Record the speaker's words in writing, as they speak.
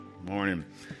Morning.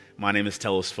 My name is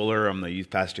Telos Fuller. I'm the youth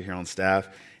pastor here on staff,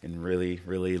 and really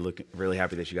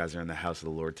happy that you guys are in the house of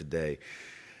the Lord today.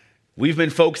 We've been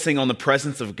focusing on the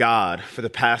presence of God for the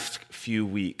past few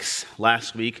weeks.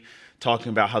 Last week, talking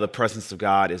about how the presence of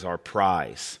God is our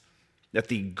prize, that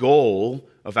the goal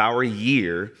of our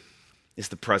year is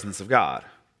the presence of God.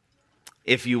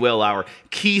 If you will, our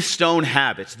keystone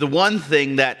habits. The one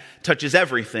thing that touches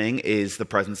everything is the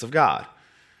presence of God.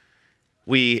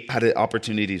 We had an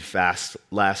opportunity to fast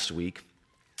last week,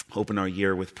 open our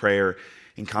year with prayer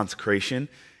and consecration.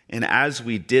 And as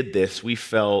we did this, we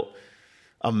felt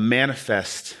a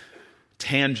manifest,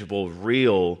 tangible,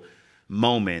 real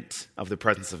moment of the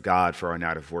presence of God for our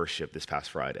night of worship this past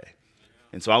Friday.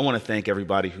 And so I want to thank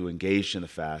everybody who engaged in the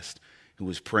fast, who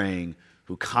was praying,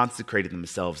 who consecrated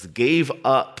themselves, gave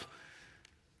up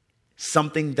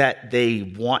something that they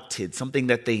wanted, something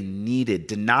that they needed,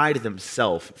 denied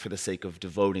themselves for the sake of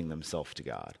devoting themselves to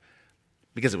God.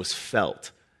 Because it was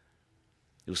felt.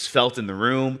 It was felt in the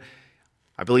room.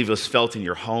 I believe it was felt in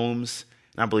your homes.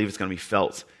 And I believe it's going to be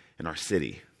felt in our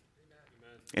city.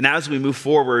 And as we move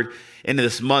forward into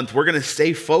this month, we're going to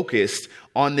stay focused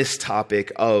on this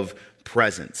topic of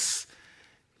presence,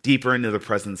 deeper into the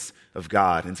presence of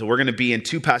God. And so we're going to be in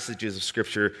two passages of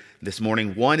Scripture this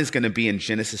morning. One is going to be in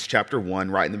Genesis chapter 1,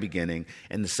 right in the beginning,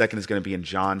 and the second is going to be in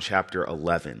John chapter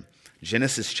 11.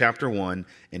 Genesis chapter 1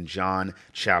 and John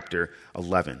chapter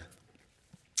 11.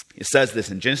 It says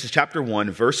this in Genesis chapter 1,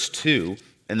 verse 2,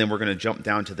 and then we're going to jump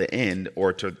down to the end,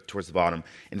 or towards the bottom,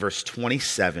 in verse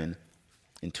 27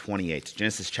 and 28.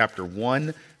 Genesis chapter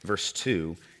 1, verse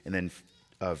 2, and then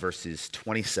verses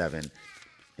 27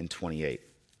 and 28.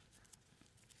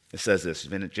 It says this,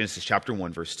 Genesis chapter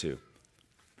 1, verse 2.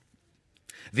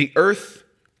 The earth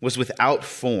was without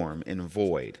form and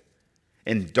void,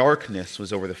 and darkness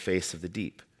was over the face of the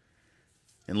deep.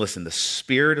 And listen, the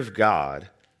Spirit of God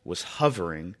was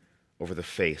hovering over the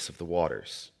face of the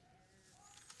waters.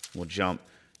 We'll jump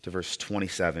to verse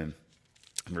 27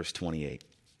 and verse 28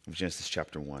 of Genesis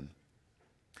chapter 1.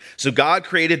 So God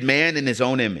created man in his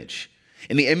own image.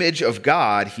 In the image of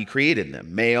God, he created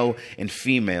them. Male and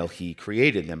female, he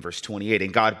created them. Verse 28,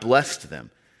 and God blessed them.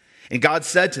 And God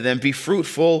said to them, be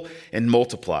fruitful and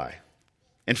multiply,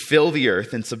 and fill the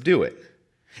earth and subdue it,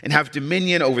 and have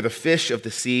dominion over the fish of the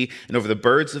sea, and over the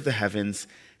birds of the heavens,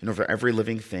 and over every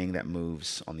living thing that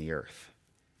moves on the earth.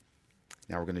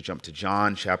 Now we're going to jump to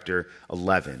John chapter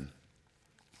 11,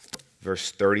 verse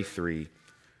 33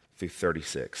 through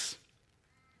 36.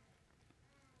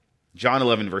 John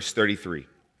 11, verse 33.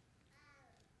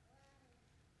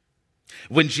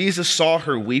 When Jesus saw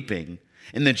her weeping,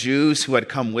 and the Jews who had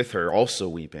come with her also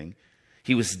weeping,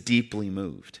 he was deeply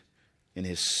moved in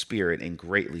his spirit and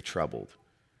greatly troubled.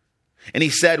 And he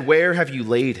said, where have you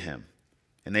laid him?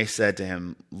 And they said to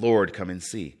him, Lord, come and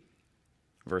see.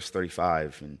 Verse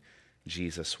 35, and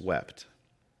Jesus wept.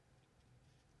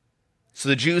 So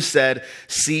the Jews said,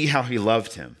 see how he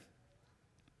loved him.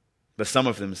 But some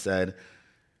of them said,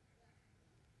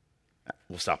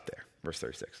 we'll stop there. Verse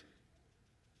 36.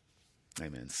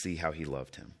 Amen. See how he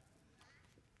loved him.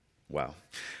 Wow.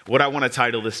 What I want to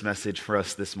title this message for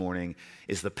us this morning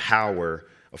is the power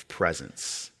of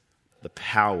presence. The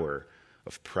power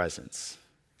of presence.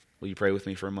 Will you pray with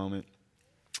me for a moment?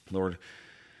 Lord,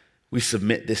 we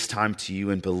submit this time to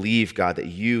you and believe, God, that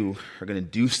you are going to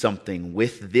do something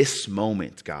with this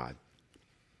moment, God.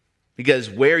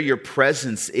 Because where your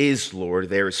presence is, Lord,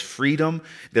 there is freedom,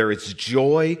 there is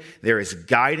joy, there is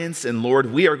guidance. And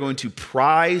Lord, we are going to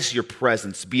prize your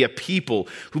presence, be a people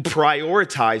who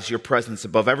prioritize your presence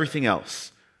above everything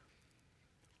else.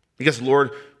 Because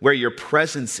Lord, where your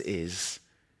presence is,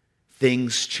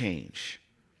 things change.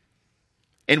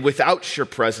 And without your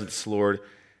presence, Lord,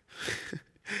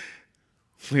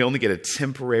 we only get a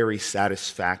temporary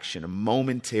satisfaction, a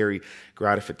momentary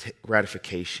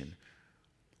gratification.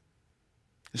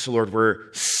 And so, Lord,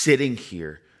 we're sitting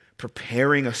here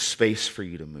preparing a space for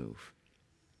you to move.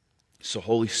 So,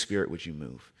 Holy Spirit, would you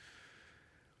move?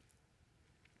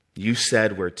 You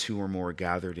said where two or more are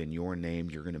gathered in your name,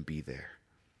 you're going to be there.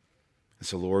 And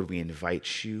so, Lord, we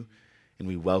invite you and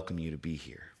we welcome you to be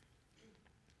here.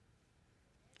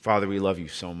 Father, we love you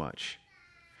so much.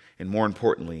 And more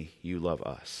importantly, you love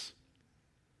us.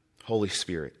 Holy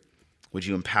Spirit, would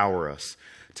you empower us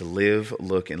to live,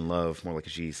 look, and love more like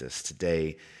Jesus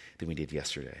today than we did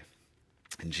yesterday.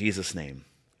 In Jesus' name.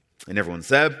 And everyone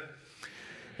said,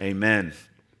 amen.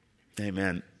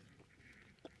 Amen.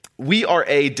 We are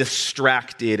a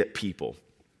distracted people,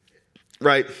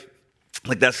 right?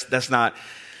 Like that's not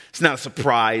It's not a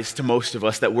surprise to most of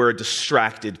us that we're a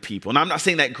distracted people. And I'm not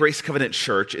saying that Grace Covenant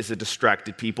Church is a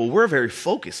distracted people. We're a very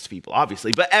focused people,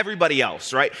 obviously. But everybody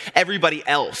else, right? Everybody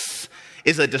else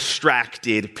is a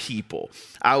distracted people.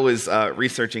 I was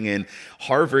researching, and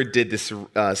Harvard did this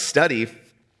study,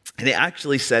 and it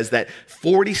actually says that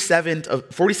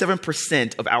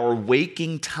 47% of our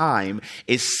waking time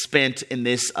is spent in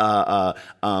this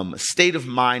state of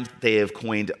mind they have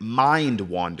coined mind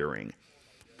wandering.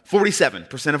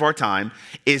 47% of our time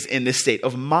is in this state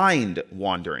of mind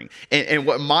wandering. And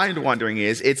what mind wandering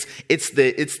is, it's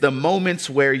the moments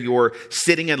where you're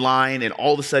sitting in line and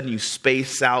all of a sudden you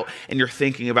space out and you're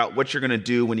thinking about what you're going to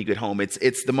do when you get home.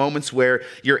 It's the moments where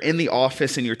you're in the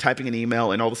office and you're typing an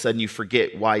email and all of a sudden you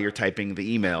forget why you're typing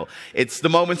the email. It's the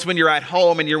moments when you're at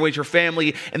home and you're with your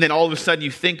family and then all of a sudden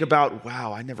you think about,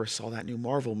 wow, I never saw that new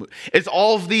Marvel movie. It's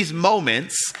all of these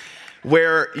moments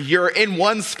where you're in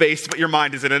one space, but your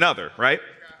mind is in another, right?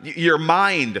 Your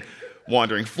mind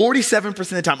wandering. 47% of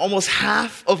the time, almost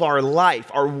half of our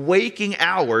life, our waking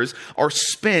hours are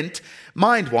spent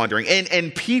mind wandering.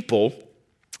 And people,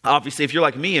 obviously, if you're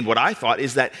like me, and what I thought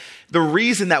is that the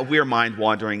reason that we're mind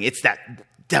wandering, it's that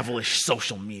devilish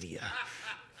social media.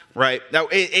 Right? Now,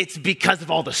 it's because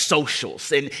of all the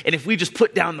socials. And if we just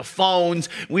put down the phones,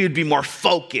 we would be more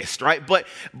focused, right? But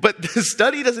the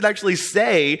study doesn't actually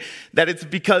say that it's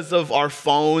because of our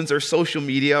phones or social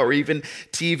media or even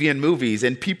TV and movies.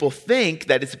 And people think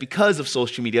that it's because of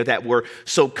social media that we're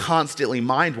so constantly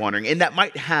mind-wandering. And that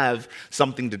might have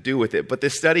something to do with it. But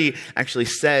this study actually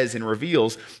says and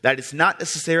reveals that it's not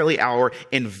necessarily our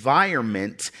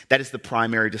environment that is the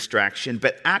primary distraction,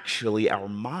 but actually our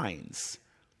minds.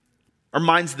 Our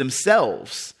minds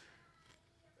themselves.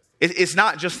 It's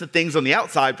not just the things on the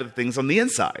outside, but the things on the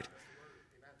inside.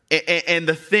 And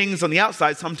the things on the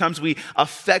outside, sometimes we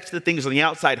affect the things on the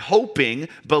outside, hoping,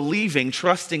 believing,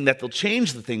 trusting that they'll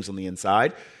change the things on the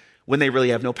inside when they really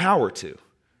have no power to.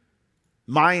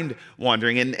 Mind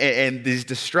wandering and these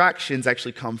distractions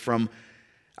actually come from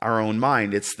our own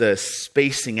mind. It's the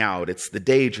spacing out. It's the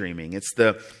daydreaming. It's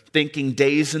the thinking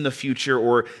days in the future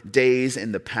or days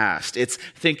in the past. It's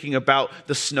thinking about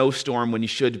the snowstorm when you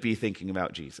should be thinking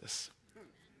about Jesus.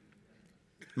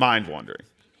 Mind wandering.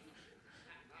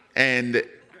 And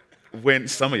when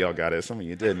some of y'all got it, some of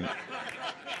you didn't.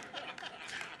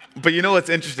 But you know what's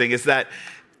interesting is that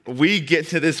we get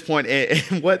to this point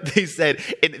and what they said,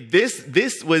 and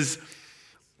this was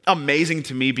amazing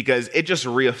to me because it just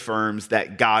reaffirms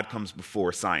that God comes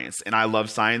before science. And I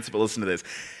love science, but listen to this.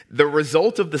 The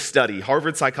result of the study,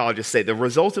 Harvard psychologists say, the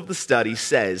result of the study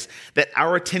says that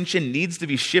our attention needs to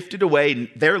be shifted away,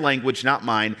 their language, not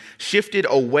mine, shifted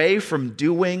away from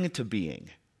doing to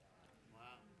being.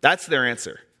 That's their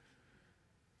answer.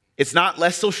 It's not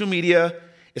less social media.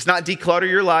 It's not declutter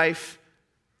your life.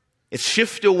 It's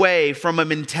shift away from a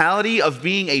mentality of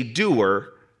being a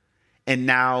doer and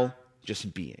now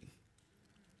just being.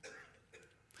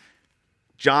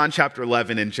 John chapter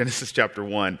 11 and Genesis chapter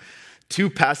 1, two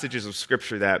passages of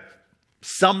scripture that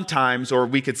sometimes, or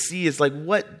we could see is like,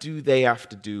 what do they have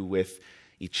to do with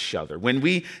each other? When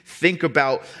we think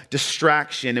about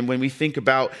distraction and when we think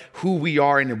about who we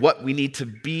are and what we need to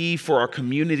be for our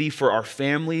community, for our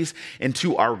families, and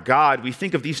to our God, we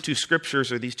think of these two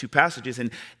scriptures or these two passages,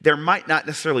 and there might not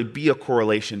necessarily be a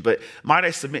correlation, but might I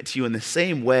submit to you in the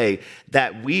same way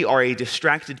that we are a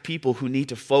distracted people who need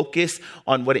to focus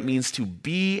on what it means to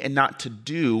be and not to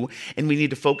do, and we need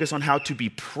to focus on how to be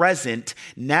present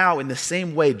now. In the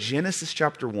same way, Genesis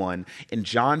chapter 1 and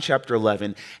John chapter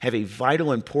 11 have a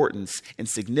vital importance and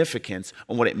significance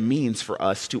on what it means for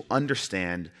us to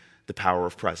understand the power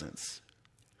of presence.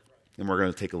 And we're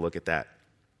going to take a look at that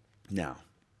now.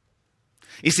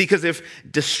 You see, because if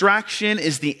distraction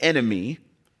is the enemy,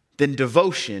 then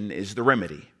devotion is the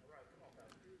remedy.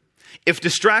 If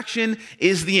distraction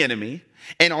is the enemy,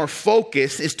 and our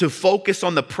focus is to focus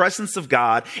on the presence of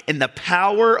God and the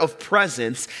power of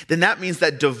presence, then that means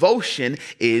that devotion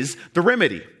is the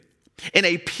remedy. And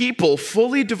a people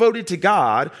fully devoted to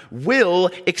God will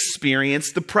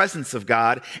experience the presence of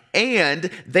God,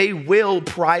 and they will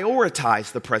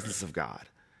prioritize the presence of God.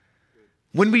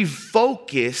 When we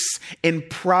focus and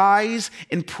prize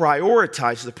and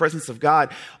prioritize the presence of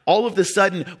God, all of a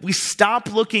sudden we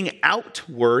stop looking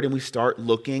outward and we start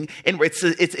looking inward.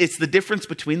 It's the difference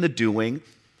between the doing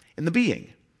and the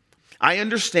being. I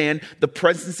understand the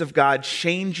presence of God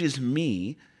changes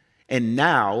me, and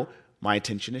now my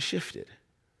attention is shifted.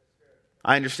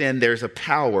 I understand there's a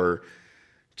power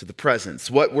to the presence.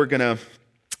 What we're going to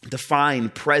define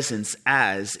presence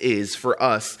as is for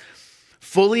us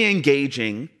fully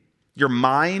engaging your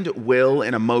mind, will,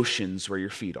 and emotions where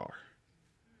your feet are.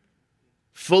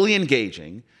 fully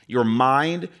engaging your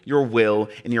mind, your will,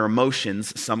 and your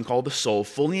emotions, some call the soul,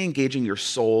 fully engaging your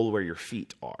soul where your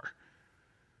feet are.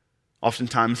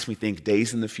 Oftentimes we think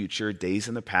days in the future, days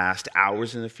in the past,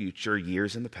 hours in the future,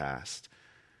 years in the past.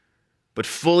 But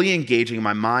fully engaging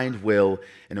my mind, will,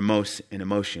 and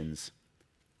emotions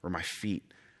where my feet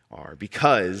are,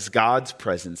 because God's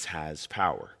presence has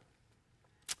power.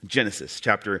 Genesis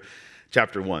chapter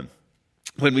 1.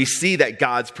 When we see that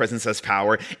God's presence has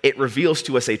power, it reveals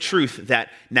to us a truth that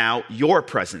now your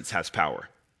presence has power.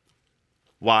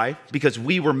 Why? Because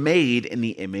we were made in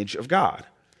the image of God.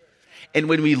 And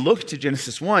when we look to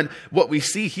Genesis 1, what we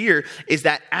see here is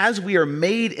that as we are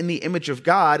made in the image of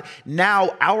God,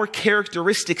 now our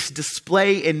characteristics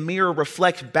display and mirror,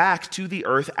 reflect back to the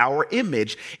earth our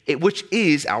image, which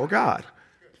is our God.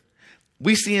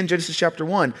 We see in Genesis chapter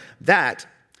 1 that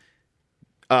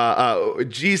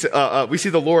we see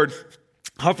the Lord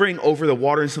hovering over the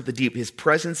waters of the deep. His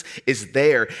presence is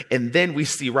there. And then we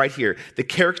see right here the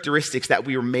characteristics that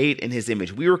we were made in his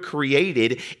image. We were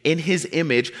created in his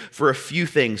image for a few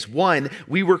things. One,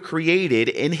 we were created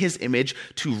in his image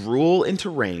to rule and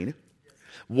to reign.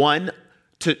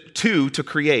 Two, to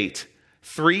create.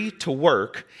 3, to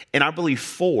work. And I believe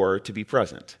 4, to be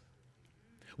present.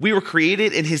 We were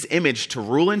created in his image to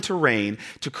rule and to reign,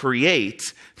 to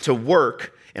create, to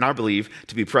work, and I believe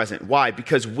to be present. Why?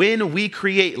 Because when we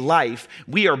create life,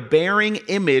 we are bearing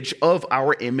image of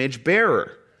our image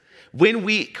bearer. When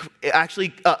we actually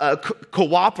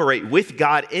cooperate with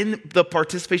God in the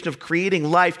participation of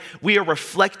creating life, we are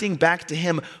reflecting back to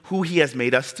him who he has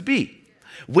made us to be.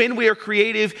 When we are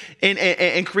creative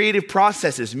in creative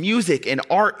processes, music and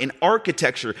art and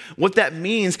architecture, what that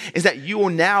means is that you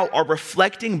now are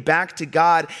reflecting back to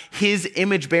God his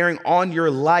image bearing on your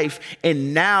life.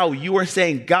 And now you are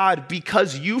saying, God,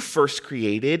 because you first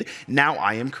created, now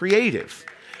I am creative.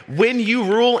 When you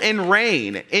rule and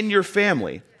reign in your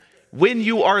family, when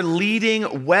you are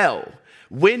leading well,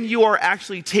 when you are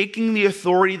actually taking the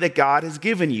authority that God has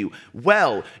given you,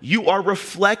 well, you are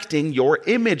reflecting your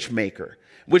image maker.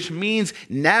 Which means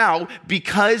now,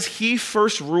 because he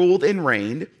first ruled and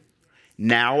reigned,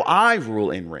 now I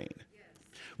rule and reign.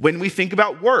 When we think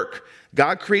about work,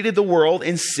 God created the world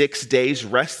in 6 days,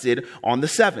 rested on the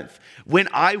 7th. When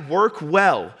I work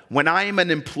well, when I am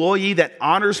an employee that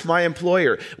honors my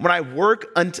employer, when I work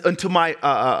unto my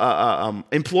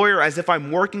employer as if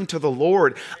I'm working to the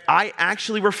Lord, I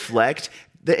actually reflect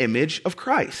the image of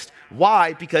Christ.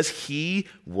 Why? Because he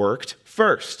worked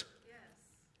first.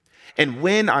 And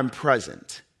when I'm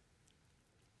present,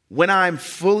 when I'm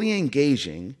fully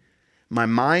engaging my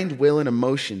mind, will, and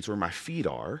emotions where my feet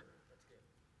are,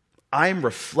 I'm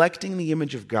reflecting the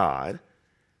image of God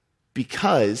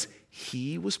because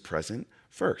he was present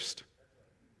first.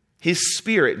 His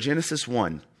spirit, Genesis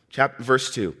 1,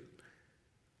 verse 2.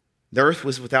 The earth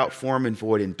was without form and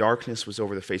void, and darkness was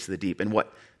over the face of the deep. And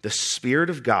what? The Spirit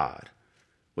of God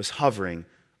was hovering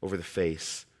over the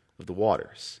face of the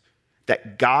waters.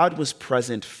 That God was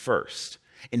present first.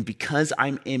 And because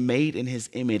I'm made in his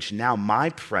image, now my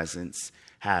presence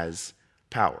has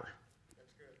power.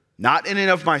 Not in and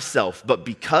of myself, but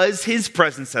because his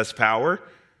presence has power,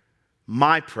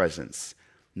 my presence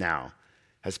now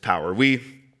has power. We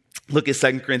look at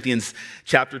 2 Corinthians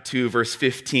chapter 2, verse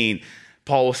 15.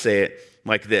 Paul will say it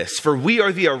like this: for we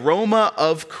are the aroma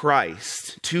of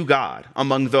Christ to God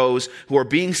among those who are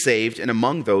being saved and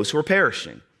among those who are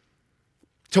perishing.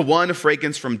 To one, a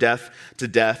fragrance from death to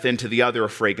death, and to the other, a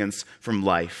fragrance from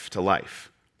life to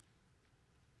life.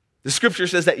 The scripture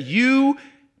says that you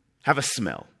have a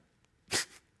smell.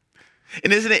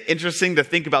 And isn't it interesting to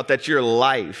think about that your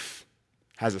life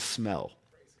has a smell?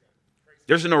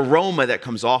 There's an aroma that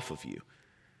comes off of you.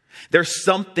 There's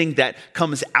something that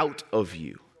comes out of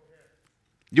you.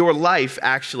 Your life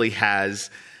actually has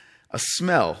a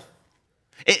smell.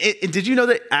 And did you know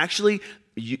that actually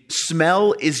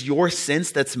smell is your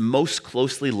sense that's most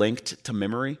closely linked to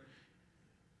memory?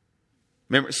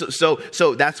 Remember, so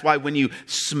that's why when you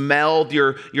smelled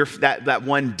that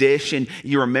one dish and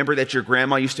you remember that your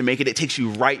grandma used to make it, it takes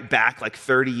you right back like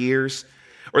 30 years.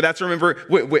 Or that's remember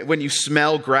when you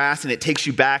smell grass and it takes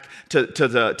you back to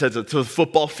the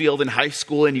football field in high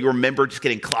school and you remember just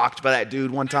getting clocked by that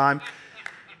dude one time.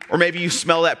 Or maybe you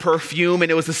smell that perfume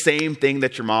and it was the same thing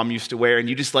that your mom used to wear and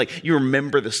you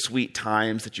remember the sweet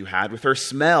times that you had with her.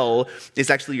 Smell is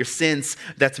actually your sense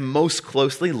that's most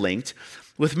closely linked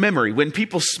with memory. When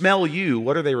people smell you,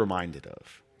 what are they reminded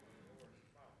of?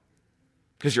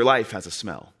 Because your life has a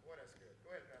smell.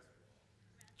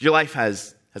 Your life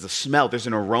has a smell. There's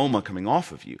an aroma coming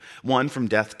off of you. One from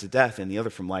death to death and the other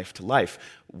from life to life.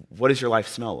 What does your life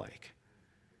smell like?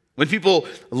 When people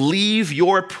leave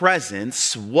your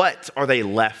presence, what are they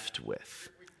left with?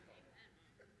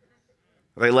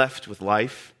 Are they left with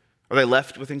life? Are they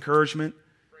left with encouragement?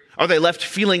 Are they left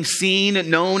feeling seen,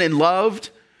 known, and loved?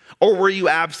 Or were you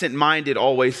absent-minded,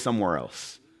 always somewhere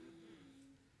else?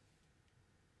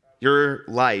 Your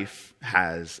life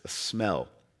has a smell.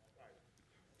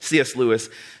 C.S. Lewis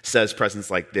says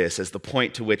presence like this as the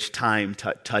point to which time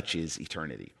touches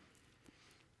eternity.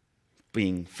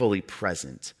 Being fully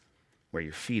present where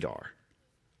your feet are.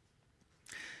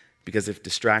 Because if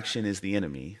distraction is the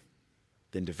enemy,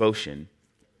 then devotion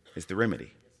is the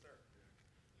remedy.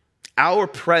 Our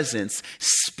presence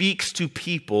speaks to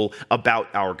people about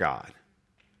our God.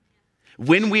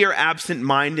 When we are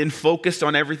absent-minded and focused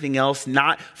on everything else,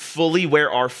 not fully where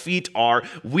our feet are,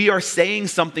 we are saying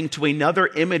something to another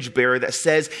image bearer that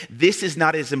says, this is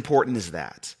not as important as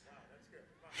that.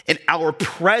 And our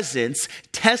presence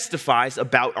testifies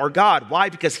about our God. Why?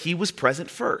 Because he was present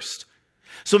first.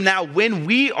 So now when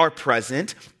we are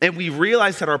present and we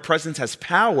realize that our presence has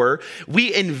power,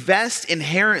 we invest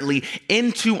inherently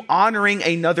into honoring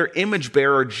another image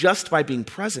bearer just by being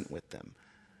present with them.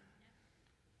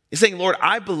 He's saying, Lord,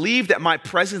 I believe that my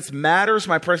presence matters,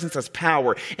 my presence has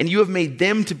power, and you have made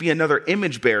them to be another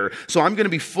image bearer. So I'm going to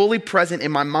be fully present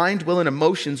in my mind, will, and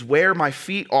emotions where my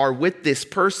feet are with this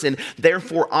person,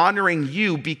 therefore honoring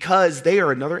you because they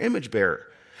are another image bearer.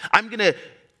 I'm going to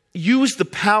use the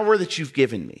power that you've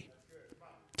given me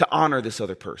to honor this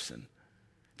other person.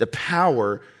 The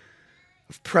power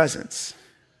of presence.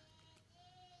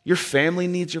 Your family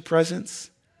needs your presence.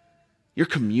 Your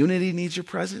community needs your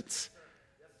presence.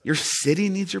 Your city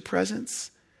needs your presence.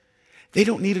 They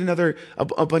don't need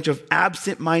a bunch of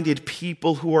absent-minded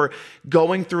people who are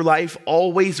going through life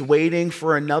always waiting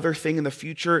for another thing in the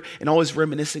future and always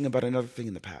reminiscing about another thing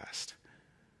in the past.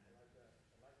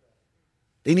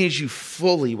 They need you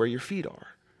fully where your feet are.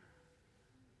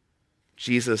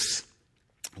 Jesus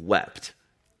wept.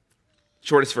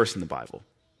 Shortest verse in the Bible.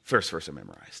 First verse I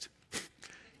memorized.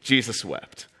 Jesus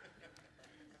wept.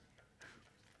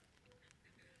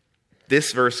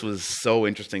 This verse was so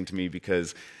interesting to me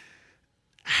because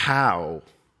how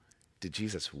did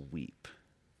Jesus weep?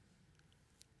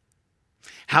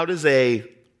 How does a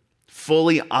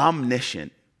fully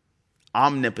omniscient,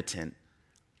 omnipotent,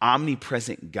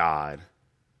 omnipresent God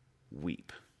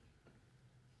weep?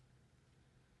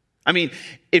 I mean,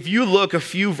 if you look a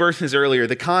few verses earlier,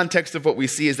 the context of what we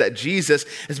see is that Jesus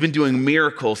has been doing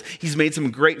miracles. He's made some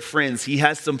great friends. He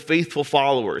has some faithful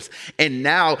followers. And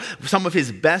now some of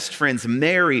his best friends,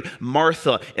 Mary,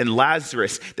 Martha, and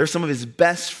Lazarus, they're some of his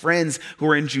best friends who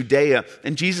are in Judea.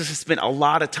 And Jesus has spent a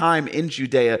lot of time in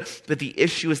Judea. But the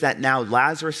issue is that now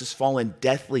Lazarus has fallen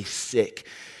deathly sick.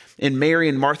 And Mary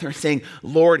and Martha are saying,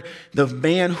 Lord, the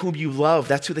man whom you love,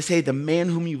 that's who they say, the man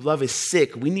whom you love is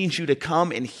sick. We need you to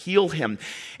come and heal him.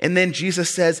 And then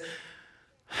Jesus says,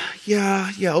 yeah,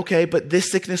 okay, but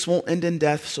this sickness won't end in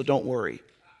death, so don't worry.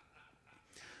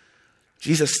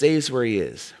 Jesus stays where he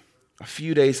is. A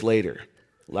few days later,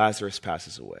 Lazarus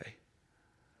passes away.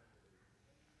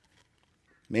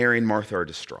 Mary and Martha are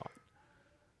distraught.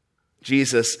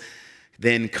 Jesus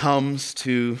then comes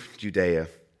to Judea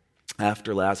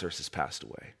after Lazarus has passed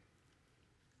away.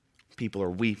 People are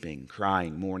weeping,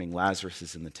 crying, mourning. Lazarus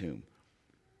is in the tomb.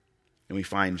 And we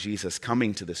find Jesus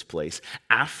coming to this place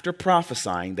after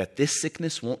prophesying that this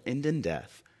sickness won't end in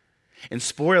death. And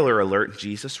spoiler alert,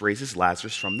 Jesus raises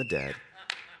Lazarus from the dead.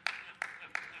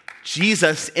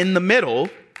 Jesus, in the middle,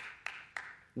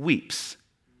 weeps.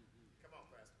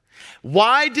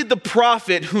 Why did the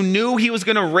prophet who knew he was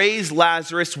going to raise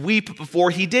Lazarus weep before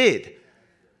he did?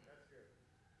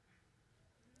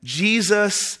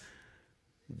 Jesus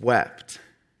wept.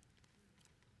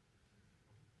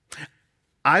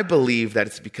 I believe that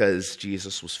it's because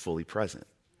Jesus was fully present.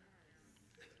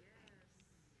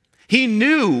 He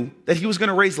knew that he was going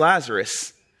to raise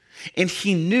Lazarus, and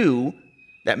he knew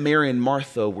that Mary and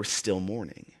Martha were still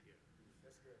mourning.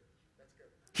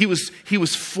 He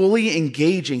was fully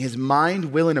engaging his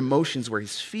mind, will, and emotions where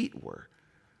his feet were.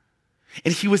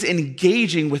 And he was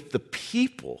engaging with the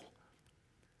people.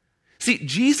 See,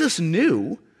 Jesus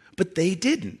knew, but they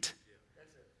didn't.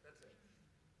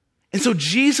 And so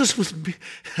Jesus was,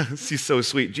 he's so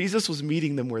sweet. Jesus was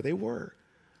meeting them where they were.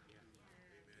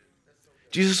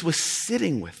 Jesus was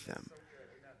sitting with them.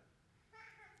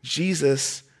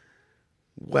 Jesus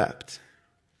wept.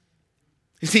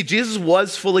 You see, Jesus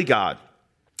was fully God,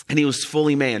 and he was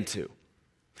fully man too.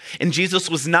 And Jesus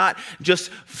was not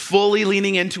just fully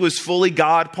leaning into his fully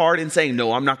God part and saying,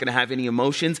 no, I'm not going to have any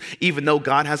emotions, even though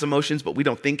God has emotions, but we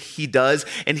don't think he does.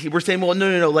 And we're saying, well,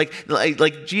 no,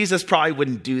 like Jesus probably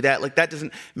wouldn't do that. Like that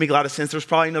doesn't make a lot of sense. There's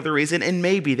probably another reason. And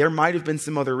maybe there might have been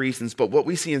some other reasons. But what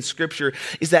we see in scripture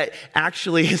is that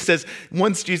actually it says,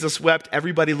 once Jesus wept,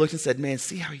 everybody looked and said, man,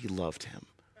 see how he loved him.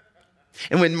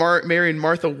 And when Mary and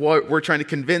Martha were trying to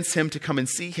convince him to come and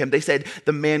see him, they said,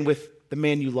 the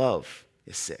man you love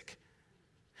is sick.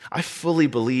 I fully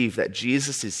believe that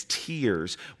Jesus'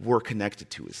 tears were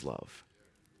connected to his love.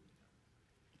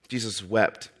 Jesus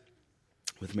wept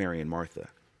with Mary and Martha.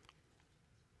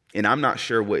 And I'm not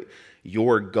sure what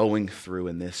you're going through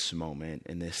in this moment,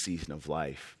 in this season of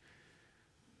life.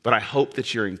 But I hope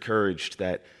that you're encouraged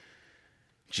that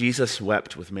Jesus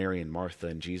wept with Mary and Martha,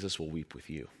 and Jesus will weep with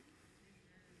you.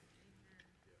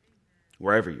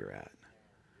 Wherever you're at.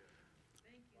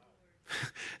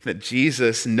 That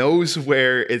Jesus knows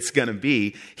where it's going to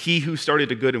be. He who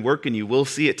started a good work in you will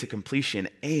see it to completion,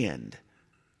 and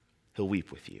he'll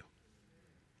weep with you.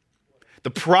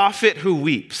 The prophet who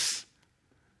weeps,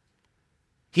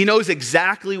 he knows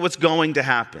exactly what's going to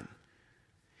happen.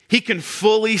 He can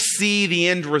fully see the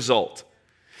end result.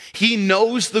 He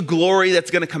knows the glory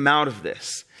that's going to come out of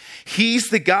this. He's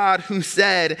the God who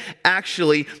said,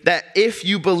 actually, that if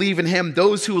you believe in him,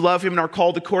 those who love him and are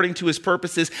called according to his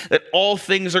purposes, that all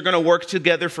things are going to work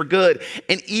together for good.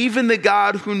 And even the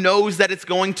God who knows that it's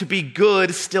going to be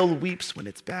good still weeps when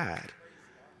it's bad.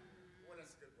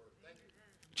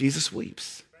 Jesus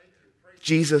weeps.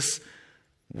 Jesus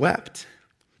wept.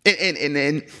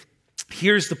 And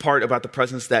here's the part about the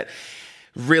presence that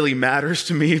really matters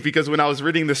to me, because when I was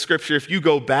reading the scripture, if you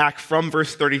go back from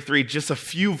verse 33, just a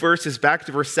few verses back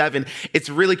to verse 7, it's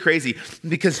really crazy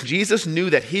because Jesus knew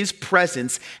that his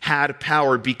presence had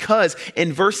power, because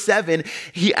in verse 7,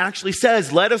 he actually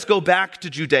says, let us go back to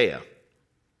Judea.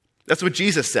 That's what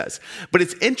Jesus says. But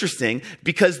it's interesting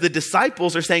because the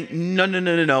disciples are saying,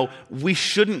 no, we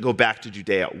shouldn't go back to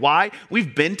Judea. Why?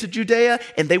 We've been to Judea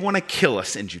and they want to kill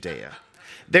us in Judea.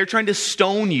 They're trying to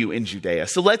stone you in Judea.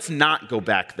 So let's not go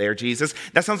back there, Jesus.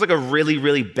 That sounds like a really,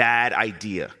 really bad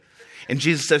idea. And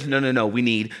Jesus says, no, we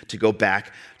need to go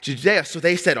back to Judea. So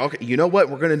they said, okay, you know what?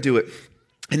 We're going to do it.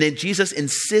 And then Jesus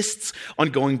insists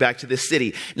on going back to the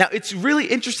city. Now, it's really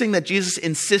interesting that Jesus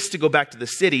insists to go back to the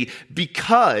city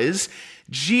because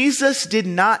Jesus did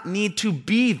not need to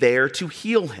be there to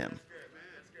heal him.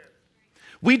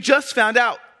 We just found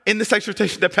out in this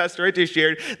exhortation that Pastor Ete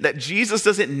shared that Jesus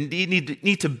doesn't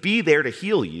need to be there to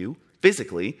heal you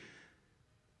physically.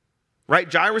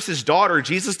 Right? Jairus' daughter,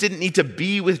 Jesus didn't need to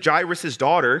be with Jairus'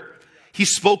 daughter. He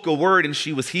spoke a word and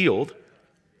she was healed.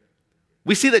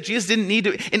 We see that Jesus didn't need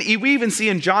to, and we even see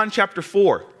in John chapter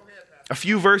 4, a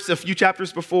few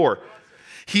chapters before,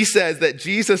 he says that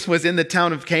Jesus was in the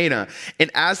town of Cana, and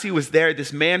as he was there,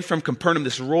 this man from Capernaum,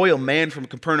 this royal man from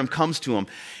Capernaum comes to him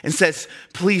and says,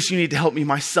 please, you need to help me.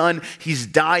 My son, he's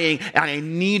dying, and I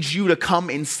need you to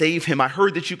come and save him. I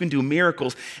heard that you can do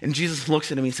miracles. And Jesus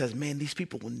looks at him and says, man, these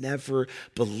people will never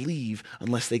believe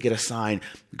unless they get a sign.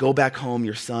 Go back home,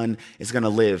 your son is going to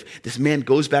live. This man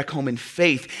goes back home in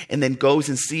faith and then goes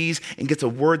and sees and gets a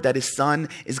word that his son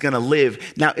is going to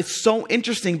live. Now, it's so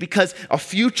interesting because a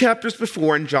few chapters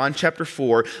before, in John chapter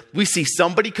 4, we see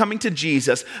somebody coming to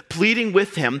Jesus, pleading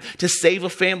with him to save a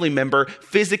family member,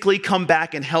 physically come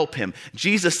back and help him.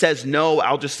 Jesus says, no,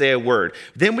 I'll just say a word.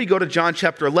 Then we go to John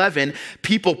chapter 11,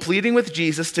 people pleading with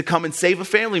Jesus to come and save a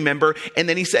family member, and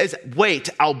then he says, wait,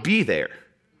 I'll be there.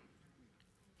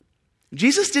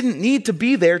 Jesus didn't need to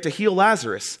be there to heal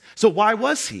Lazarus. So why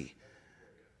was he?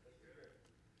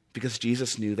 Because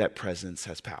Jesus knew that presence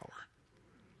has power.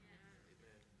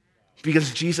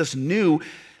 Because Jesus knew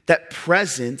that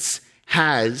presence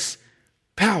has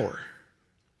power.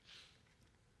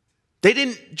 They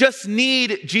didn't just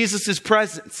need Jesus'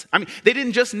 presence. They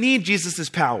didn't just need Jesus'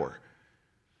 power.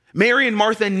 Mary and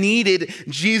Martha needed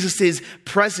Jesus'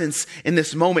 presence in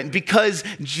this moment because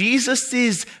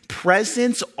Jesus'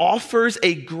 presence offers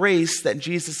a grace that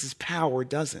Jesus' power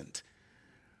doesn't.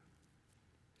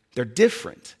 They're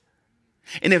different.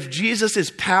 And if Jesus'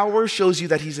 power shows you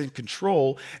that he's in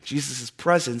control, Jesus'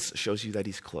 presence shows you that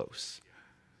he's close.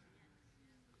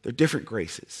 They're different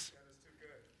graces.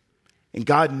 And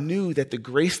God knew that the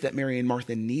grace that Mary and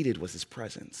Martha needed was his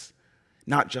presence,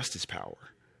 not just his power.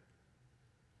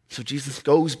 So Jesus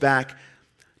goes back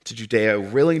to Judea,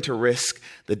 willing to risk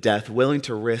the death, willing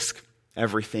to risk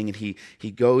everything. And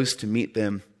he goes to meet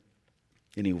them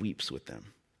and he weeps with them.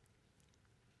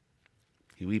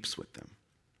 He weeps with them.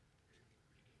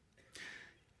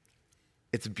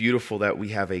 it's beautiful that we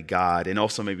have a God, and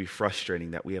also maybe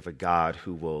frustrating that we have a God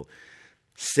who will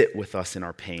sit with us in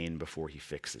our pain before he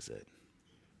fixes it.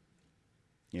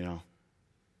 You know?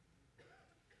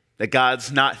 That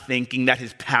God's not thinking that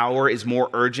his power is more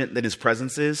urgent than his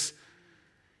presence is.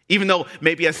 Even though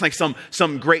maybe it's like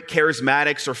some great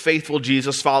charismatics or faithful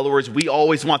Jesus followers, we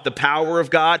always want the power of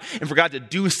God and for God to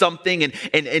do something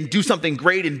and do something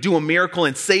great and do a miracle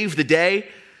and save the day.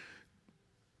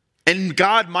 And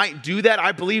God might do that.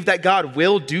 I believe that God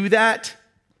will do that.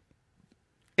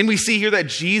 And we see here that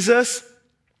Jesus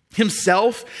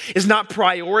himself is not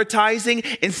prioritizing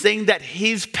and saying that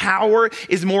his power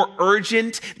is more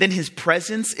urgent than his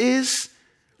presence is.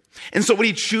 And so what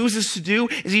he chooses to do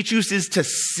is he chooses to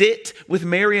sit with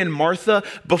Mary and Martha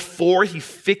before he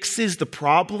fixes the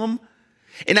problem.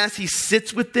 And as he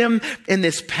sits with them in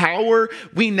this power,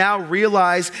 we now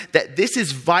realize that this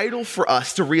is vital for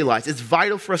us to realize. It's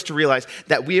vital for us to realize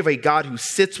that we have a God who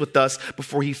sits with us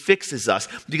before he fixes us.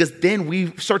 Because then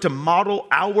we start to model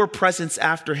our presence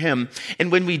after him.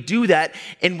 And when we do that,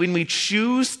 and when we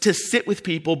choose to sit with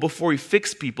people before we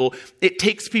fix people, it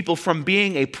takes people from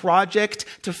being a project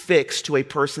to fix to a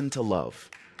person to love.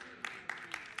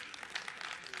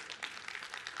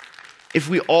 If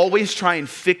we always try and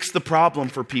fix the problem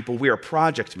for people, we are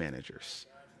project managers.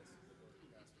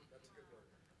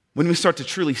 When we start to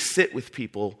truly sit with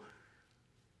people,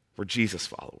 we're Jesus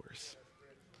followers.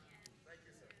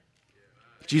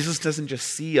 Jesus doesn't just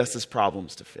see us as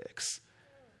problems to fix.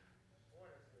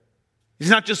 He's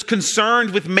not just concerned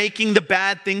with making the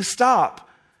bad things stop.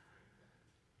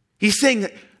 He's saying,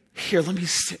 here, let me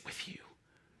sit with you.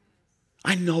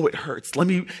 I know it hurts. Let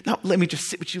me just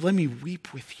sit with you. Let me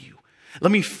weep with you.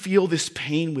 Let me feel this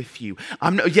pain with you.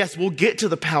 Yes, we'll get to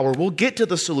the power. We'll get to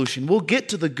the solution. We'll get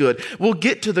to the good. We'll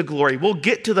get to the glory. We'll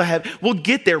get to the heaven. We'll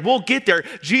get there. We'll get there.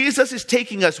 Jesus is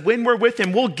taking us. When we're with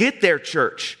him, we'll get there,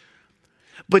 church.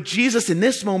 But Jesus in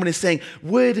this moment is saying,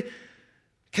 can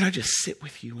I just sit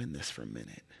with you in this for a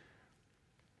minute?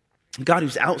 God,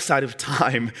 who's outside of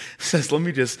time, says, let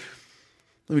me just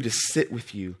sit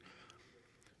with you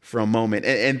for a moment.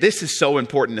 And this is so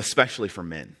important, especially for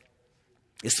men.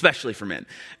 Especially for men.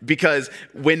 Because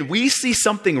when we see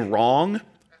something wrong,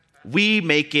 we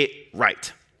make it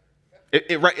right.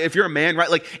 If you're a man,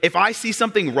 right? Like if I see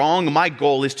something wrong, my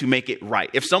goal is to make it right.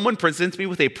 If someone presents me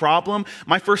with a problem,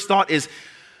 my first thought is,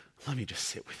 let me just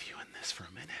sit with you in this for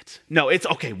a minute. No, it's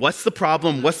okay. What's the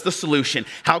problem? What's the solution?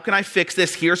 How can I fix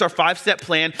this? Here's our 5-step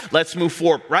plan. Let's move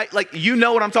forward, right? Like, you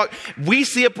know what I'm talking. We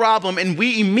see a problem and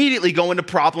we immediately go into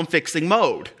problem fixing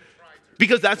mode.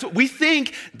 Because that's what we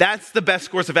think, that's the best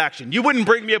course of action. You wouldn't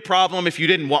bring me a problem if you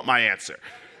didn't want my answer.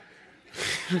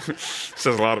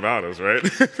 Says a lot about us, right?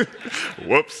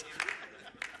 Whoops.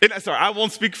 Sorry, I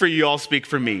won't speak for you, I'll speak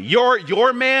for me.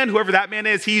 Your man, whoever that man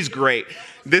is, he's great.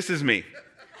 This is me.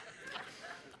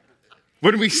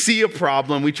 When we see a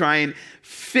problem, we try and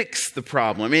fix the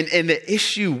problem. And the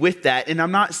issue with that, and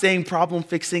I'm not saying problem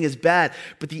fixing is bad,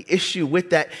 but the issue with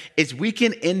that is we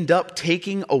can end up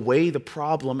taking away the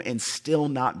problem and still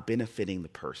not benefiting the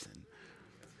person.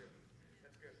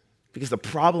 Because the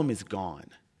problem is gone.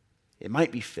 It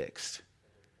might be fixed,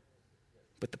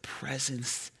 but the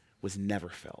presence was never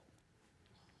felt.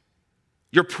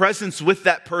 Your presence with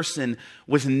that person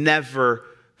was never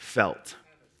felt.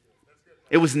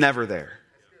 It was never there.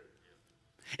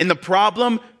 And the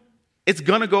problem, it's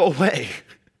going to go away.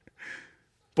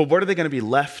 But what are they going to be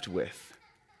left with?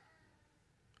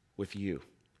 With you.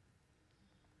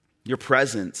 Your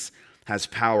presence has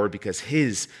power because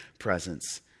his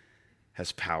presence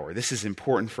has power. This is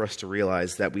important for us to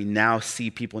realize that we now see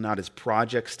people not as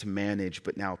projects to manage,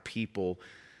 but now people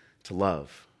to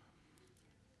love.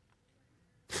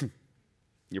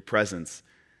 Your presence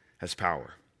has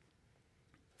power.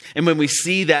 And when we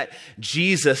see that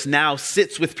Jesus now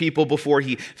sits with people before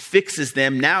he fixes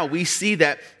them, now we see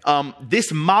that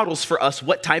this models for us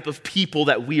what type of people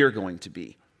that we are going to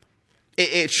be.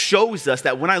 It shows us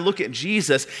that when I look at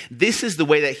Jesus, this is the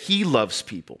way that he loves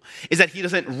people, is that he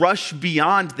doesn't rush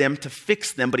beyond them to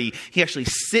fix them, but he actually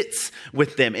sits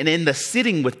with them. And in the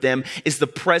sitting with them is the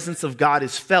presence of God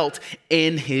is felt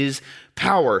in his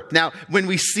power. Now, when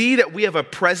we see that we have a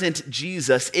present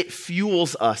Jesus, it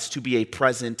fuels us to be a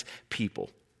present people.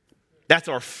 That's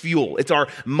our fuel. It's our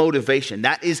motivation.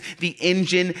 That is the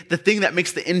engine. The thing that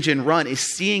makes the engine run is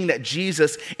seeing that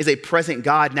Jesus is a present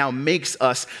God now makes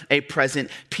us a present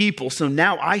people. So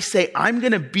now I say, I'm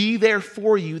going to be there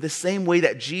for you the same way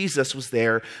that Jesus was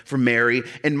there for Mary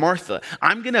and Martha.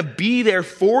 I'm going to be there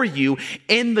for you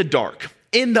in the dark.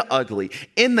 in the ugly,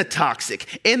 in the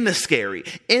toxic, in the scary,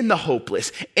 in the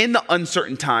hopeless, in the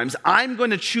uncertain times. I'm going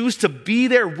to choose to be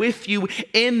there with you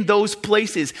in those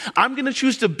places. I'm going to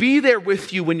choose to be there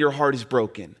with you when your heart is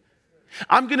broken.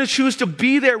 I'm going to choose to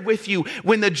be there with you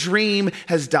when the dream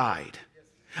has died.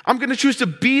 I'm going to choose to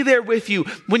be there with you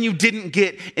when you didn't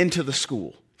get into the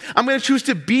school. I'm going to choose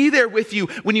to be there with you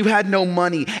when you had no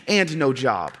money and no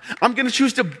job. I'm going to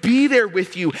choose to be there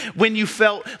with you when you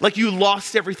felt like you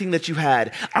lost everything that you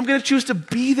had. I'm going to choose to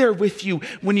be there with you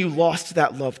when you lost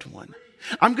that loved one.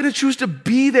 I'm going to choose to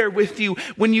be there with you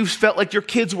when you felt like your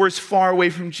kids were as far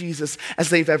away from Jesus as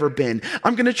they've ever been.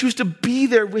 I'm going to choose to be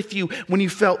there with you when you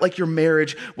felt like your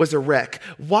marriage was a wreck.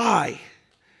 Why?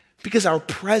 Because our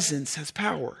presence has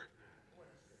power.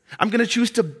 I'm going to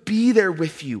choose to be there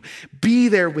with you, be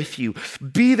there with you,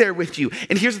 be there with you.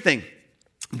 And here's the thing.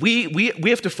 We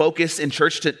have to focus in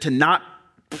church to not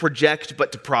project,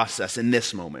 but to process in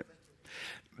this moment.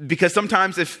 Because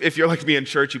sometimes if you're like me in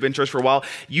church, you've been in church for a while,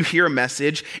 you hear a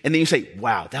message and then you say,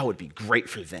 wow, that would be great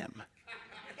for them.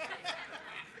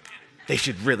 They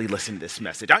should really listen to this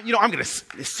message. I'm going to,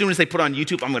 as soon as they put it on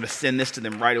YouTube, I'm going to send this to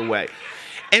them right away.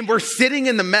 And we're sitting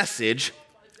in the message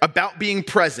about being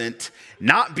present,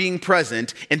 not being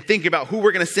present, and thinking about who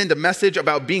we're going to send a message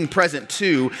about being present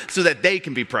to so that they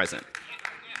can be present.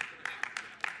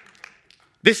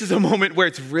 This is a moment where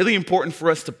it's really important for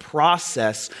us to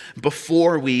process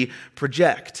before we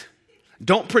project.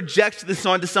 Don't project this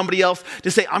onto somebody else to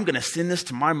say, I'm going to send this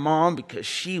to my mom because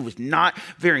she was not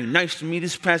very nice to me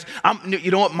this past.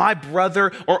 You know what? My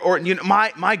brother or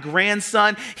my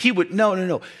grandson, he would,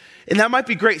 no. And that might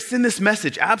be great. Send this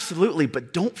message, absolutely.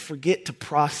 But don't forget to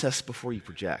process before you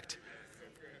project.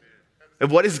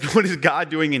 And what is God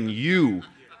doing in you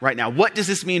right now? What does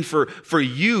this mean for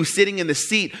you sitting in the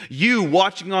seat, you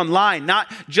watching online,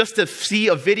 not just to see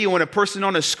a video and a person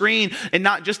on a screen and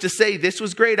not just to say, this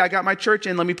was great, I got my church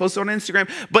in, let me post it on Instagram,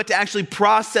 but to actually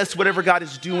process whatever God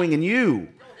is doing in you.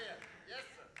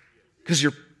 Because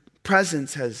your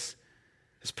presence has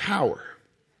power.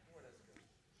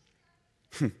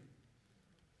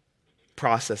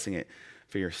 Processing it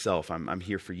for yourself. I'm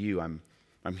here for you. I'm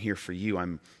here for you.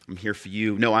 I'm here for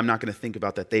you. No, I'm not going to think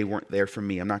about that they weren't there for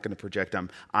me. I'm not going to project.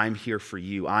 I'm here for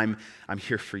you. I'm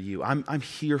here for you. I'm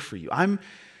here for you. I'm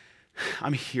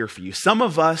here for you. Some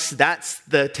of us, that's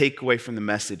the takeaway from the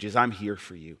message is I'm here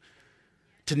for you.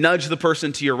 To nudge the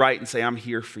person to your right and say, I'm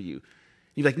here for you.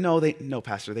 You're like, no,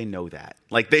 Pastor, they know that.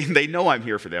 Like they know I'm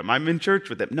here for them. I'm in church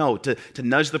with them. No, to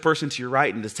nudge the person to your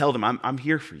right and to tell them I'm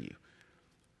here for you.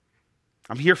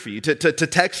 I'm here for you. To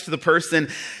text the person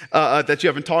that you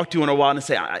haven't talked to in a while and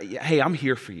say, hey, I'm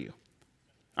here for you.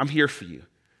 I'm here for you.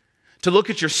 To look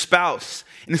at your spouse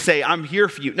and say, I'm here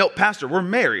for you. No, Pastor, we're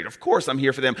married. Of course I'm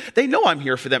here for them. They know I'm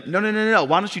here for them. No.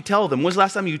 Why don't you tell them? When was the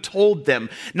last time you told them,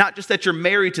 not just that you're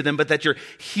married to them, but that you're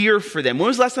here for them? When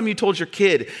was the last time you told your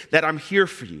kid that I'm here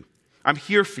for you? I'm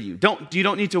here for you. You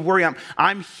don't need to worry.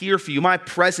 I'm here for you. My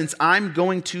presence, I'm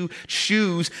going to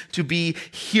choose to be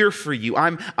here for you.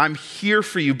 I'm here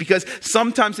for you. Because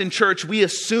sometimes in church, we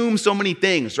assume so many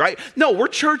things, right? No, we're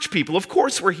church people. Of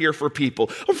course we're here for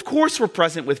people. Of course we're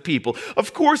present with people.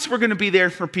 Of course we're going to be there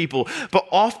for people. But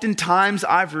oftentimes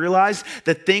I've realized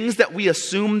the things that we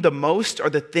assume the most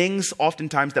are the things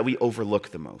oftentimes that we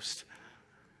overlook the most.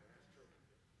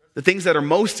 The things that are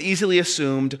most easily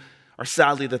assumed are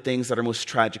sadly the things that are most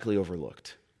tragically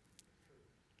overlooked.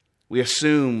 We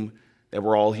assume that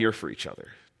we're all here for each other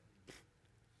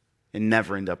and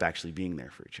never end up actually being there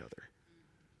for each other.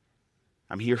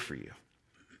 I'm here for you.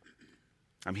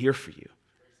 I'm here for you.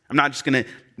 I'm not just going to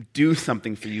do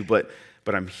something for you, but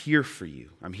I'm here for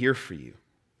you. I'm here for you.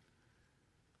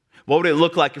 What would it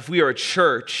look like if we were a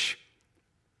church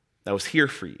that was here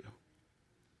for you?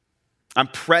 I'm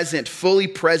present, fully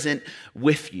present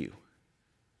with you.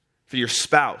 For your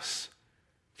spouse,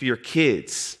 for your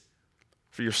kids,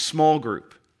 for your small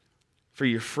group, for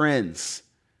your friends,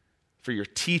 for your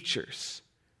teachers,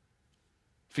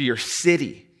 for your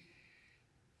city,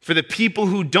 for the people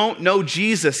who don't know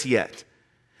Jesus yet.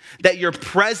 That your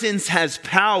presence has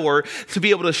power to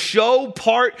be able to show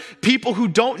people who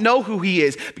don't know who he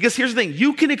is. Because here's the thing,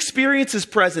 you can experience his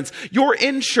presence. You're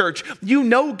in church, you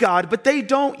know God, but they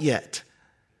don't yet.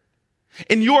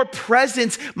 And your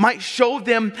presence might show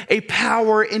them a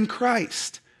power in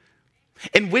Christ.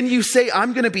 And when you say,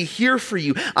 I'm going to be here for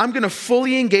you, I'm going to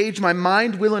fully engage my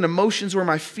mind, will, and emotions where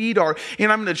my feet are,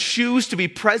 and I'm going to choose to be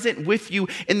present with you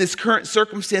in this current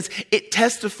circumstance, it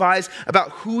testifies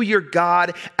about who your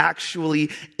God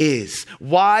actually is.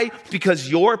 Why? Because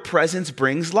your presence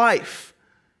brings life.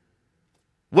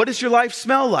 What does your life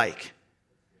smell like?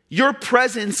 Your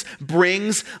presence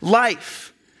brings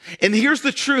life. And here's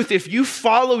the truth. If you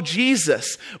follow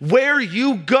Jesus, where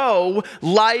you go,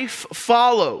 life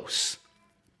follows.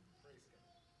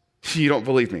 You don't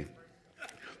believe me.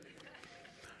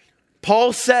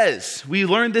 Paul says, we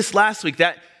learned this last week,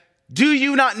 that do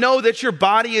you not know that your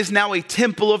body is now a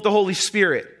temple of the Holy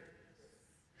Spirit?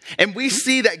 And we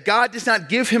see that God does not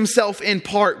give himself in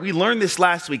part. We learned this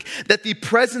last week, that the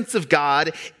presence of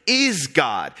God is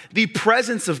God. The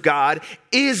presence of God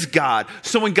is God.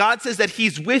 So when God says that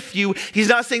he's with you, he's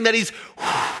not saying that he's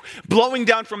blowing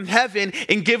down from heaven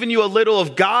and giving you a little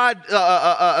of God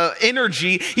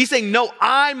energy. He's saying, no,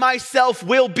 I myself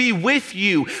will be with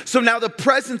you. So now the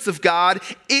presence of God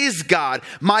is God.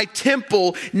 My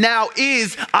temple now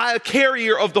is a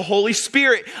carrier of the Holy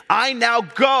Spirit. I now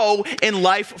go and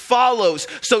life follows.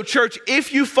 So church,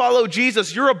 if you follow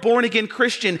Jesus, you're a born again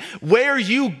Christian. Where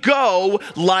you go,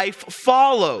 life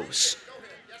follows.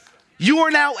 You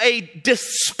are now a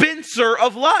dispenser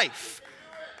of life.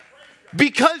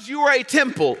 Because you are a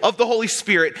temple of the Holy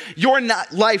Spirit, your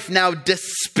life now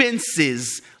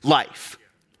dispenses life.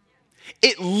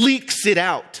 It leaks it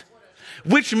out.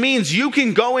 Which means you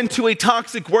can go into a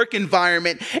toxic work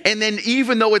environment, and then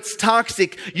even though it's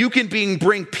toxic, you can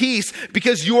bring peace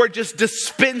because you are just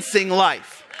dispensing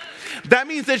life. That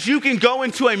means that you can go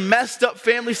into a messed up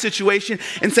family situation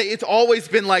and say, it's always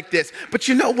been like this. But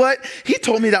you know what? He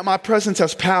told me that my presence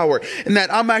has power and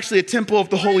that I'm actually a temple of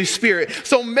the Holy Spirit.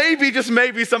 So maybe, just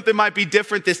maybe, something might be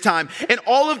different this time. And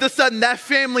all of a sudden, that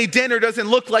family dinner doesn't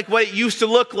look like what it used to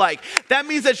look like. That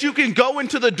means that you can go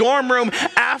into the dorm room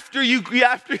after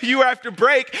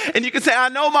break, and you can say, I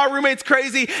know my roommate's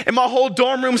crazy and my whole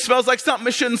dorm room smells like something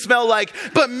it shouldn't smell like.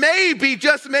 But maybe,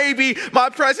 just maybe, my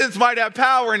presence might have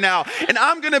power now. And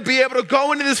I'm going to be able to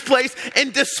go into this place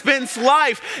and dispense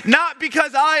life. Not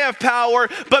because I have power,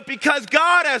 but because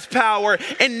God has power.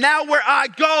 And now where I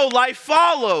go, life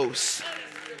follows.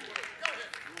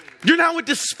 You're now a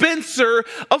dispenser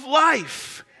of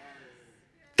life.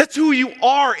 That's who you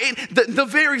are. The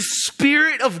very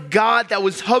Spirit of God that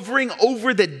was hovering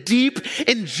over the deep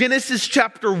in Genesis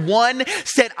chapter 1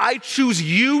 said, I choose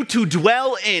you to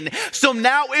dwell in. So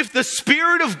now if the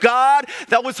Spirit of God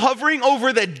that was hovering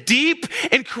over the deep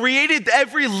and created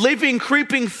every living,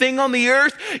 creeping thing on the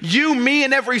earth, you, me,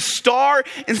 and every star,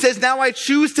 and says, now I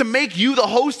choose to make you the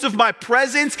host of my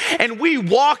presence, and we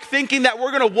walk thinking that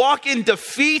we're going to walk in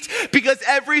defeat because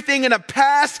everything in the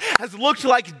past has looked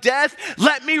like death,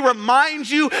 let me remind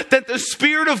you that the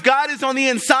Spirit of God is on the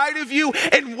inside of you,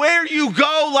 and where you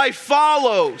go, life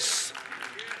follows.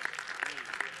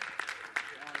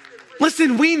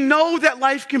 Listen, we know that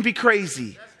life can be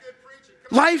crazy.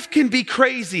 Life can be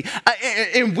crazy.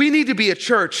 And we need to be a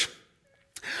church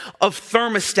of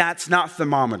thermostats, not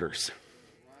thermometers.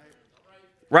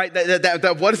 Right? What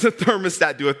does a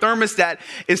thermostat do? A thermostat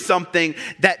is something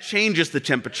that changes the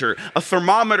temperature. A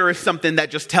thermometer is something that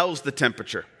just tells the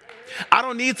temperature. I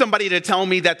don't need somebody to tell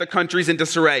me that the country's in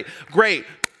disarray. Great.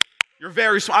 You're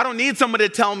very smart. I don't need somebody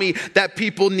to tell me that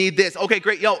people need this. Okay,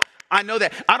 great. Yo, I know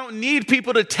that. I don't need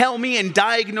people to tell me and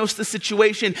diagnose the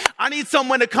situation. I need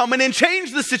someone to come in and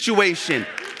change the situation.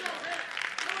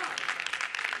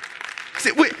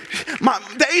 See,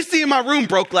 the AC in my room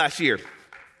broke last year.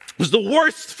 It was the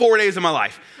worst 4 days of my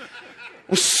life.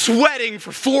 I was sweating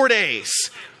for 4 days.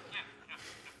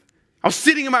 I was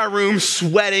sitting in my room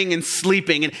sweating and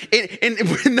sleeping. And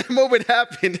when that moment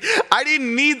happened, I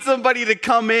didn't need somebody to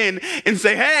come in and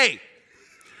say, hey,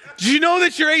 did you know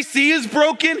that your AC is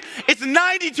broken? It's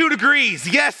 92 degrees.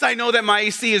 Yes, I know that my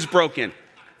AC is broken.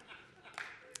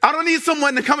 I don't need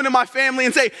someone to come into my family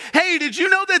and say, hey, did you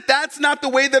know that that's not the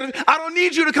way that I don't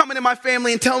need you to come into my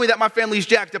family and tell me that my family's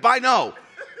jacked up. I know.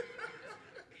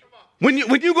 When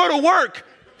you go to work,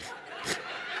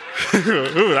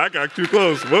 ooh, I got too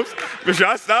close. Whoops. Should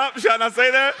I stop? Should I not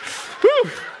say that? Whew.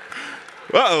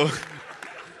 Uh-oh.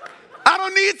 I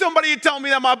don't need somebody to tell me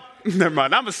that never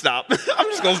mind, I'm going to stop. I'm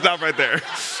just going to stop right there.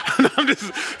 I'm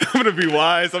going to be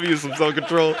wise. I'm going to use some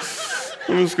self-control.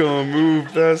 I'm just going to move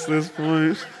past this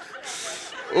point.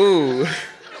 Ooh.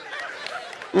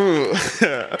 Ooh.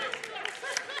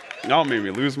 Y'all made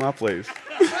me lose my place.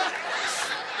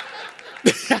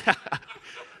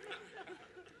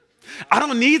 I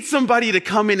don't need somebody to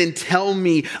come in and tell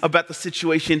me about the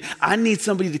situation. I need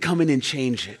somebody to come in and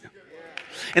change it.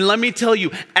 And let me tell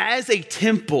you, as a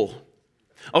temple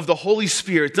of the Holy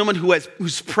Spirit, someone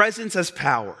whose presence has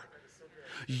power,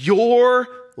 your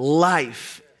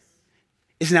life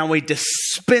is now a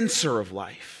dispenser of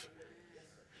life.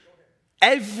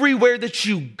 Everywhere that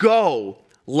you go,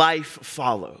 life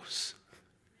follows.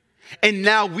 And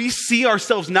now we see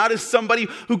ourselves not as somebody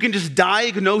who can just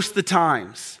diagnose the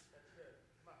times.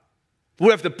 We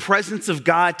have the presence of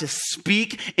God to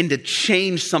speak and to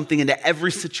change something into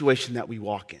every situation that we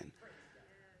walk in.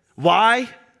 Why?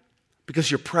 Because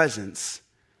your presence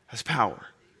has power.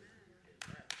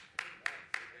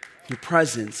 Your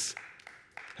presence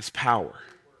has power.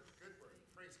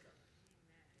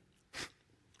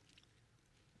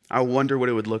 I wonder what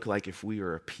it would look like if we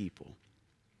were a people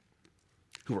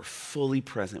who were fully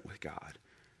present with God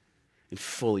and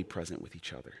fully present with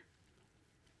each other.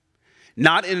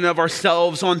 Not in and of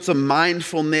ourselves on some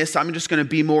mindfulness, I'm just going to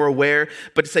be more aware,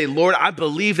 but to say, Lord, I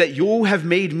believe that you have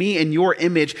made me in your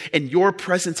image and your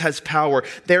presence has power.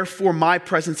 Therefore, my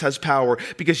presence has power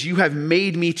because you have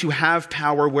made me to have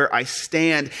power where I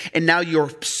stand. And now your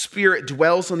spirit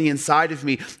dwells on the inside of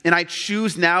me. And I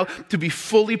choose now to be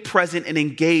fully present and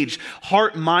engaged.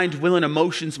 Heart, mind, will, and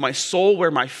emotions, my soul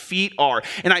where my feet are.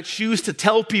 And I choose to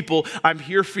tell people I'm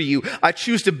here for you. I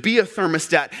choose to be a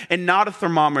thermostat and not a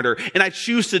thermometer. And I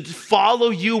choose to follow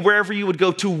you wherever you would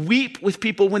go, to weep with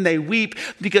people when they weep.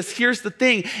 Because here's the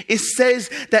thing. It says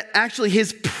that actually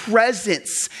his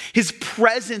presence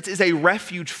is a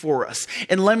refuge for us.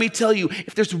 And let me tell you,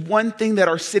 if there's one thing that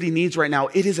our city needs right now,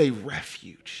 it is a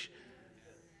refuge.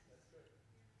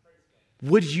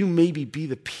 Would you maybe be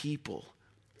the people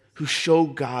who show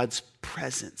God's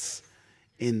presence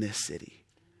in this city?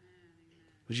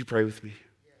 Would you pray with me?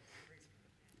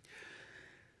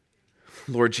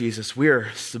 Lord Jesus, we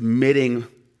are submitting,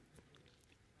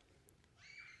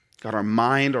 God, our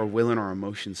mind, our will, and our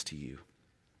emotions to you.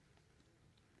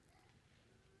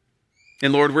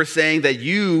 And Lord, we're saying that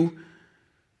you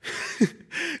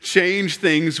change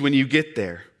things when you get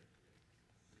there.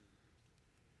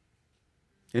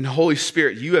 And Holy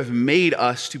Spirit, you have made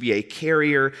us to be a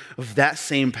carrier of that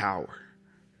same power.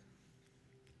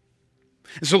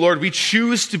 And so, Lord, we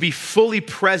choose to be fully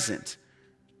present.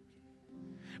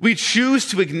 We choose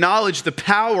to acknowledge the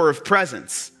power of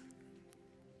presence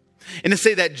and to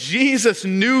say that Jesus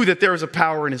knew that there was a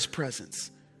power in his presence.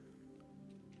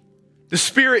 The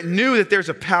Spirit knew that there's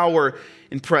a power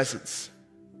in presence.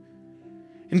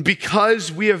 And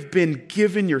because we have been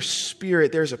given your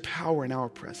Spirit, there's a power in our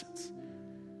presence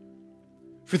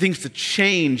for things to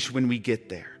change when we get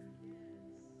there.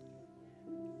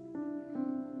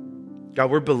 God,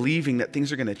 we're believing that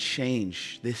things are going to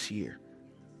change this year.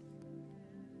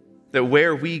 That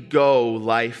where we go,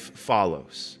 life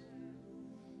follows.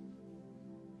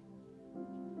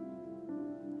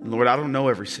 And Lord, I don't know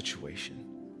every situation.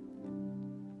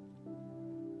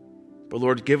 But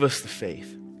Lord, give us the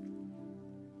faith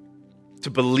to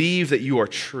believe that you are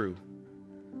true.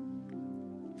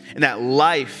 And that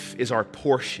life is our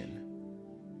portion.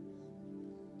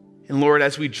 And Lord,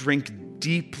 as we drink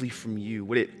deeply from you,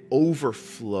 would it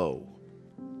overflow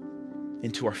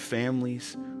into our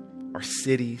families, our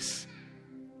cities,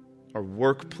 our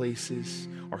workplaces,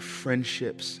 our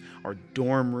friendships, our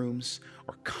dorm rooms,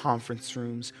 our conference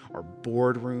rooms, our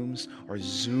board rooms, our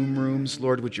Zoom rooms.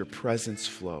 Lord, would your presence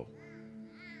flow?